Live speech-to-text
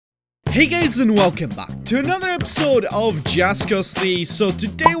Hey guys, and welcome back to another episode of Just Cause 3. So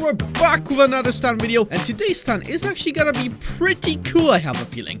today we're back with another stunt video, and today's stunt is actually gonna be pretty cool, I have a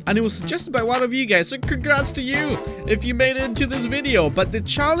feeling. And it was suggested by one of you guys, so congrats to you if you made it into this video. But the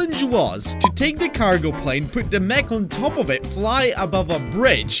challenge was to take the cargo plane, put the mech on top of it, fly above a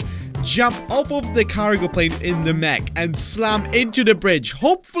bridge, jump off of the cargo plane in the mech and slam into the bridge,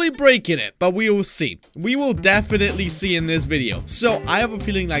 hopefully breaking it, but we will see. We will definitely see in this video. So I have a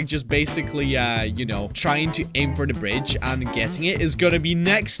feeling like just basically you know, trying to aim for the bridge and getting it is gonna be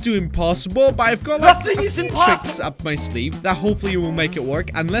next to impossible, but I've got like a few tricks up my sleeve that hopefully will make it work,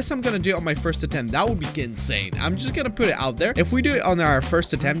 unless I'm gonna do it on my first attempt. That would be insane. I'm just gonna put it out there. If we do it on our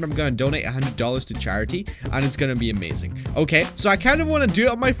first attempt, I'm gonna donate $100 to charity, and it's gonna be amazing. Okay, so I kind of want to do it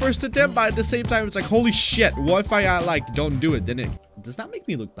on my first attempt, but at the same time it's like, holy shit, what if I like don't do it? Then does that make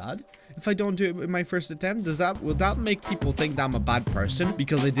me look bad if I don't do it in my first attempt? Will that make people think that I'm a bad person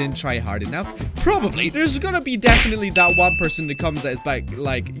because I didn't try hard enough? Probably. There's gonna be definitely that one person that comes that is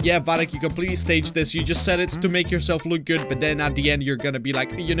like, yeah, Vadact, you completely staged this. You just said it's to make yourself look good, but then at the end you're gonna be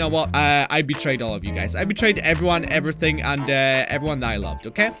like, you know what? I betrayed all of you guys. I betrayed everyone, everything, and everyone that I loved.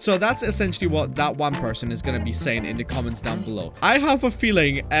 Okay, so that's essentially what that one person is gonna be saying in the comments down below. I have a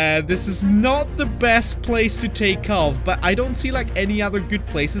feeling this is not the best place to take off, but I don't see like any other good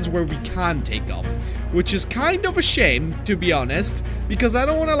places where we can take off, which is kind of a shame, to be honest, because I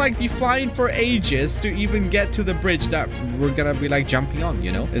don't want to like be flying for ages to even get to the bridge that we're gonna be like jumping on,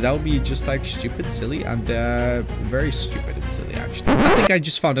 you know? That would be just like stupid, silly, and very stupid and silly, actually. I think I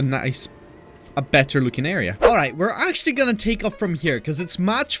just found a better looking area. All right, we're actually gonna take off from here because it's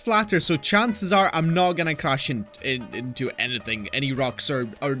much flatter, so chances are I'm not gonna crash into anything, any rocks or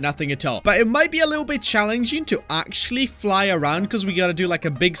nothing at all. But it might be a little bit challenging to actually fly around because we gotta do like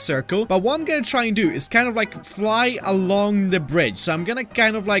a big circle. But what I'm gonna try and do is kind of like fly along the bridge. So I'm gonna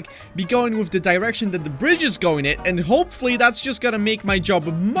kind of like be going with the direction that the bridge is going in, and hopefully that's just gonna make my job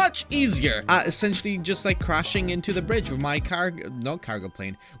much easier at essentially just like crashing into the bridge with my cargo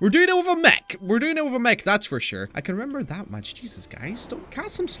plane. We're doing it with a mech. We're doing it with a mech, that's for sure. I can remember that much. Jesus, guys, don't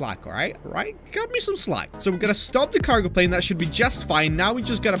cast some slack, all right? All right, cut me some slack. So we're gonna stop the cargo plane. That should be just fine. Now we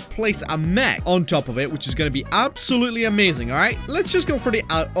just gotta place a mech on top of it, which is gonna be absolutely amazing, all right? Let's just go for the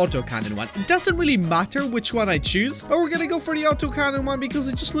autocannon one. It doesn't really matter which one I choose, but we're gonna go for the autocannon one because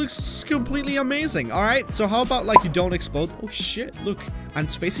it just looks completely amazing, all right? So how about like you don't explode? Oh shit, look, and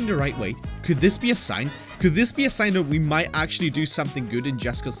it's facing the right way. Could this be a sign? Could this be a sign that we might actually do something good in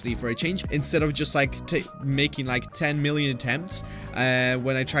Just Cause 3 for a change, instead of just like making like 10 million attempts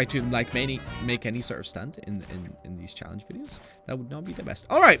when I try to like make any sort of stunt in these challenge videos? That would not be the best.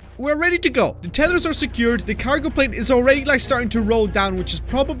 All right, we're ready to go. The tethers are secured. The cargo plane is already like starting to roll down, which is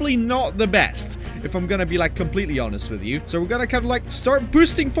probably not the best, if I'm gonna be like completely honest with you. So we're gonna kind of like start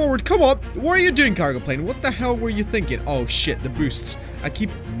boosting forward. Come on, what are you doing, cargo plane? What the hell were you thinking? Oh shit, the boosts.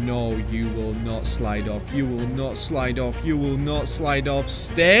 No, you will not slide off. You will not slide off. You will not slide off.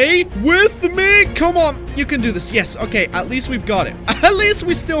 Stay with me. Come on, you can do this. Yes, okay, at least we've got it. At least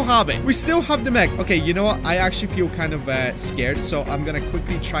we still have it. We still have the mech. Okay, you know what? I actually feel kind of scared, so I'm gonna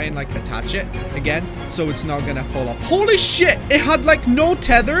quickly try and like attach it again so it's not gonna fall off. Holy shit, it had like no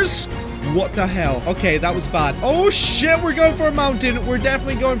tethers. What the hell? Okay, that was bad. Oh shit, we're going for a mountain. We're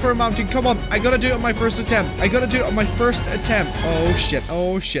definitely going for a mountain. Come on, I gotta do it on my first attempt. I gotta do it on my first attempt. Oh shit,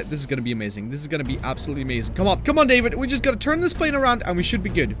 oh shit. This is gonna be amazing. This is gonna be absolutely amazing. Come on, come on, David. We just gotta turn this plane around and we should be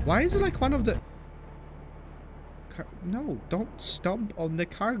good. Why is it like one of the... No, don't stomp on the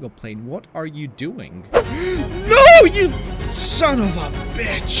cargo plane. What are you doing? No, you son of a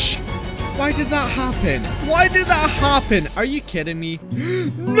bitch! Why did that happen? Why did that happen? Are you kidding me?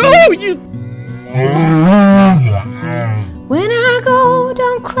 No, you... When I go,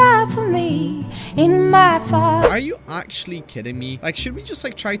 don't cry for me in my fire. Are you actually kidding me? Like, should we just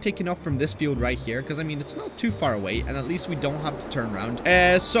like try taking off from this field right here? Because I mean, it's not too far away, and at least we don't have to turn around.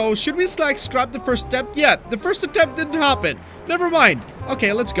 So should we like scrap the first step? Yeah, the first attempt didn't happen. Never mind.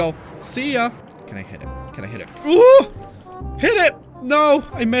 Okay, let's go. See ya. Can I hit it? Can I hit it? Ooh! Hit it! No,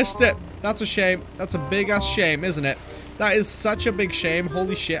 I missed it. That's a shame. That's a big ass shame, isn't it? That is such a big shame.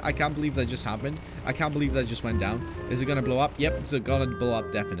 Holy shit, I can't believe that just happened. I can't believe that just went down. Is it gonna blow up? Yep, it's gonna blow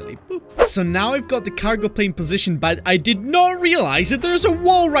up, definitely. Boop. So now I've got the cargo plane positioned, but I did not realize that there's a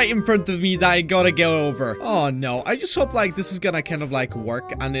wall right in front of me that I gotta go over. Oh no, I just hope like this is gonna kind of like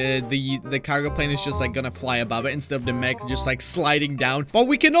work, and the cargo plane is just like gonna fly above it instead of the mech just like sliding down. But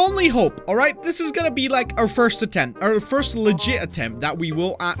we can only hope, all right? This is gonna be like our first attempt, our first legit attempt that we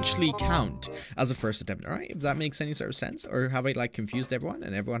will actually count as a first attempt, all right? If that makes any sort of sense, or have I like confused everyone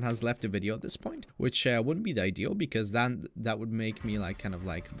and everyone has left the video at this point? which wouldn't be the ideal, because then that would make me like kind of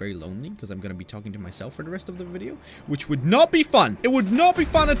like very lonely, because I'm gonna be talking to myself for the rest of the video, which would not be fun. It would not be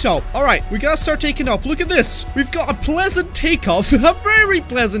fun at all. All right, we gotta start taking off. Look at this. We've got a pleasant takeoff, a very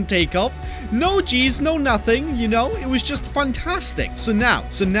pleasant takeoff. No G's, no nothing, you know, it was just fantastic. So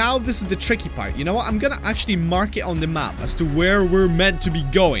now this is the tricky part. You know what? I'm gonna actually mark it on the map as to where we're meant to be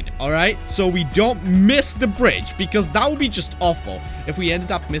going, all right? So we don't miss the bridge, because that would be just awful. If we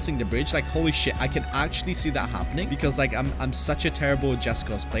ended up missing the bridge, like, holy shit, I can actually see that happening, because like I'm such a terrible Just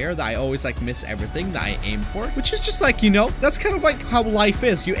Cause player that I always like miss everything that I aim for, which is just like, you know, that's kind of like how life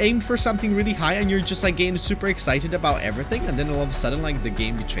is. You aim for something really high and you're just like getting super excited about everything, and then all of a sudden like the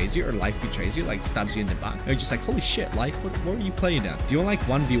game betrays you, or life betrays you, like stabs you in the back. And you're just like, holy shit, life, what are you playing at? Do you want like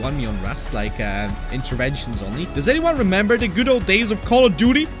 1v1 me on Rust, like interventions only? Does anyone remember the good old days of Call of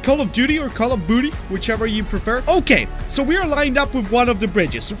Duty? Call of Duty or Call of Booty, whichever you prefer. Okay, so we are lined up with one of the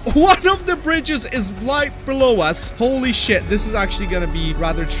bridges. One of the bridges is right below us. Holy shit, this is actually gonna be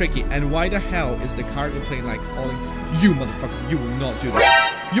rather tricky. And why the hell is the cargo plane like falling? You motherfucker, you will not do this.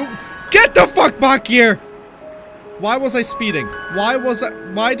 You get the fuck back here. Why was I speeding?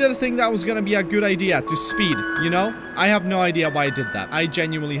 Why did I think that was gonna be a good idea to speed, you know? I have no idea why I did that. I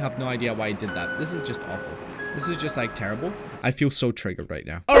genuinely have no idea why I did that. This is just awful. This is just like terrible. I feel so triggered right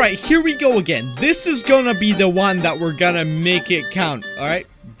now. All right, here we go again. This is gonna be the one that we're gonna make it count, all right?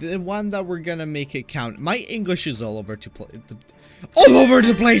 The one that we're gonna make it count. My English is all over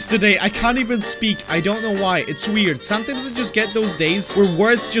the place today. I can't even speak. I don't know why. It's weird. Sometimes I just get those days where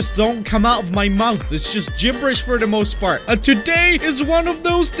words just don't come out of my mouth. It's just gibberish for the most part. And today is one of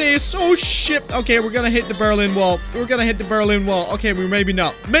those days. Oh shit. Okay, we're gonna hit the Berlin Wall. We're gonna hit the Berlin Wall. Okay, maybe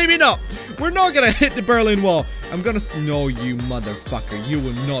not. Maybe not. We're not gonna hit the Berlin Wall. I'm gonna... No, you motherfucker. You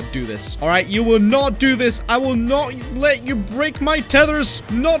will not do this. All right, you will not do this. I will not let you break my tethers.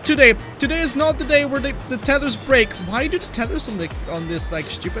 Not today. Today is not the day where the tethers break. Why do the tethers on this like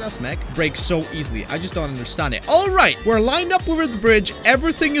stupid ass mech break so easily? I just don't understand it. All right, we're lined up over the bridge.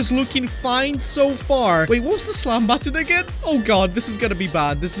 Everything is looking fine so far. Wait, what was the slam button again? Oh god, this is gonna be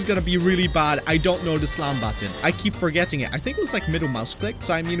bad. This is gonna be really bad. I don't know the slam button. I keep forgetting it. I think it was like middle mouse click.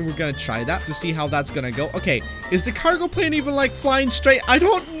 So I mean, we're gonna try that to see how that's gonna go. Okay, is the cargo plane even like flying straight? I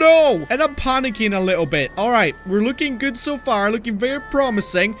don't know, and I'm panicking a little bit. All right, we're looking good so far, looking very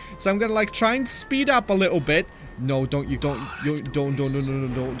promising. So I'm gonna like try and speed up a little bit. No, don't break.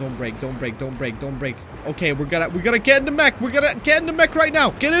 Okay, we gotta get in the mech. We're gonna get in the mech right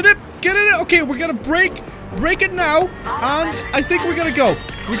now. Get in it. Okay, we're gonna break it now, and I think we're gonna go.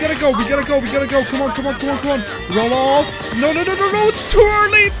 We gotta go. Come on. Roll off. No, it's too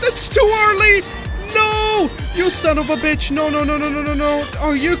early. It's too early. No, you son of a bitch. No.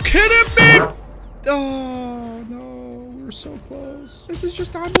 Are you kidding me? Oh, no, we're so close. This is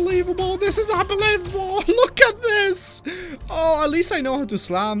just unbelievable. This is unbelievable. Look at this. Oh, at least I know how to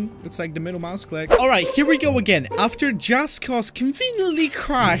slam. It's like the middle mouse click. All right, here we go again. After Just Cause conveniently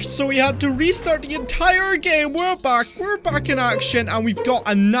crashed, so we had to restart the entire game. We're back in action, and we've got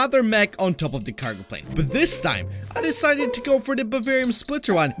another mech on top of the cargo plane. But this time, I decided to go for the Bavarian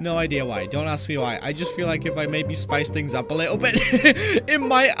splitter one. No idea why. Don't ask me why. I just feel like if I maybe spice things up a little bit, it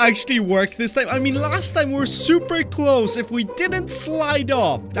might actually work this time. I mean, last time we were super close. If we didn't slide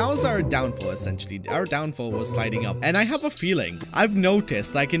off, that was our downfall, essentially. Our downfall was sliding off. And I have a feeling, I've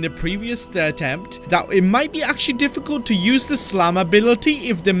noticed, like in the previous attempt, that it might be actually difficult to use the slam ability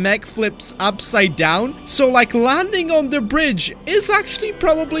if the mech flips upside down. So, like, landing on the bridge is actually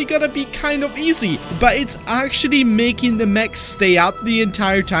probably gonna be kind of easy. But it's actually making the mech stay up the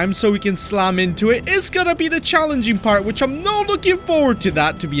entire time so we can slam into it. It's gonna be the challenging part, which I'm not looking forward to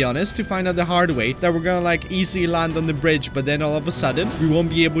that, to be honest, to find out the hard way that we're gonna like easily land on the bridge, but then all of a sudden we won't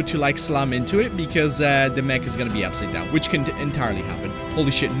be able to like slam into it because the mech is gonna be upside down, which can entirely happen.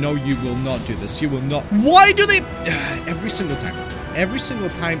 Holy shit, no, you will not do this. You will not. Why do they every single time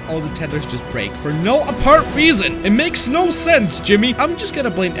all the tethers just break for no apparent reason? It makes no sense, Jimmy. I'm just gonna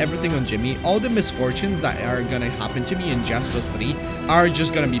blame everything on Jimmy. All the misfortunes that are gonna happen to me in Just Cause 3 are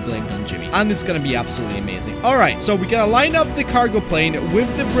just gonna be blamed on Jimmy, and it's gonna be absolutely amazing. All right, so we gotta line up the cargo plane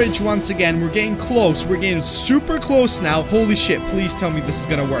with the bridge once again. We're getting close. We're getting super close now. Holy shit, please tell me this is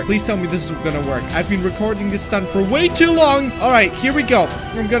gonna work. Please tell me this is gonna work. I've been recording this stunt for way too long. All right, here we go.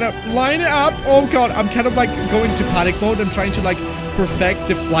 I'm gonna line it up. Oh god, I'm kind of like going to panic mode. I'm trying to like perfect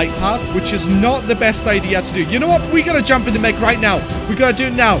the flight path, which is not the best idea to do. You know what? We gotta jump in the mech right now. We gotta do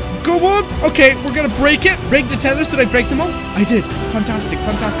it now. Go on. Okay, we're gonna break it. Break the tethers. Did I break them all? I did. Fantastic.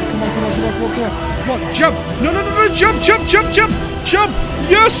 Come on. Jump. No. Jump.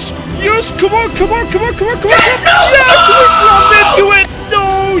 Yes. Come on. Yes, we slammed into it.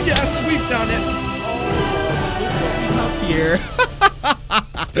 No. Yes, we've done it. here.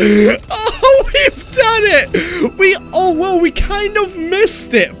 Oh, we've done it. We kind of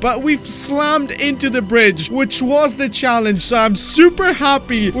missed it, but we've slammed into the bridge, which was the challenge. So I'm super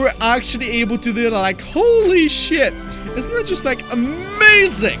happy we're actually able to do that. Like, holy shit. Isn't that just like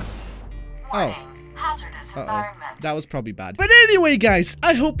amazing? Oh. That was probably bad. But anyway, guys,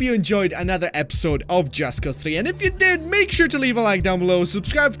 I hope you enjoyed another episode of Just Cause 3. And if you did, make sure to leave a like down below,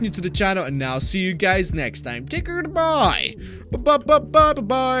 subscribe if you're new to the channel, and now see you guys next time. Take care, goodbye.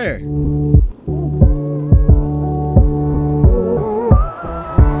 Bye-bye.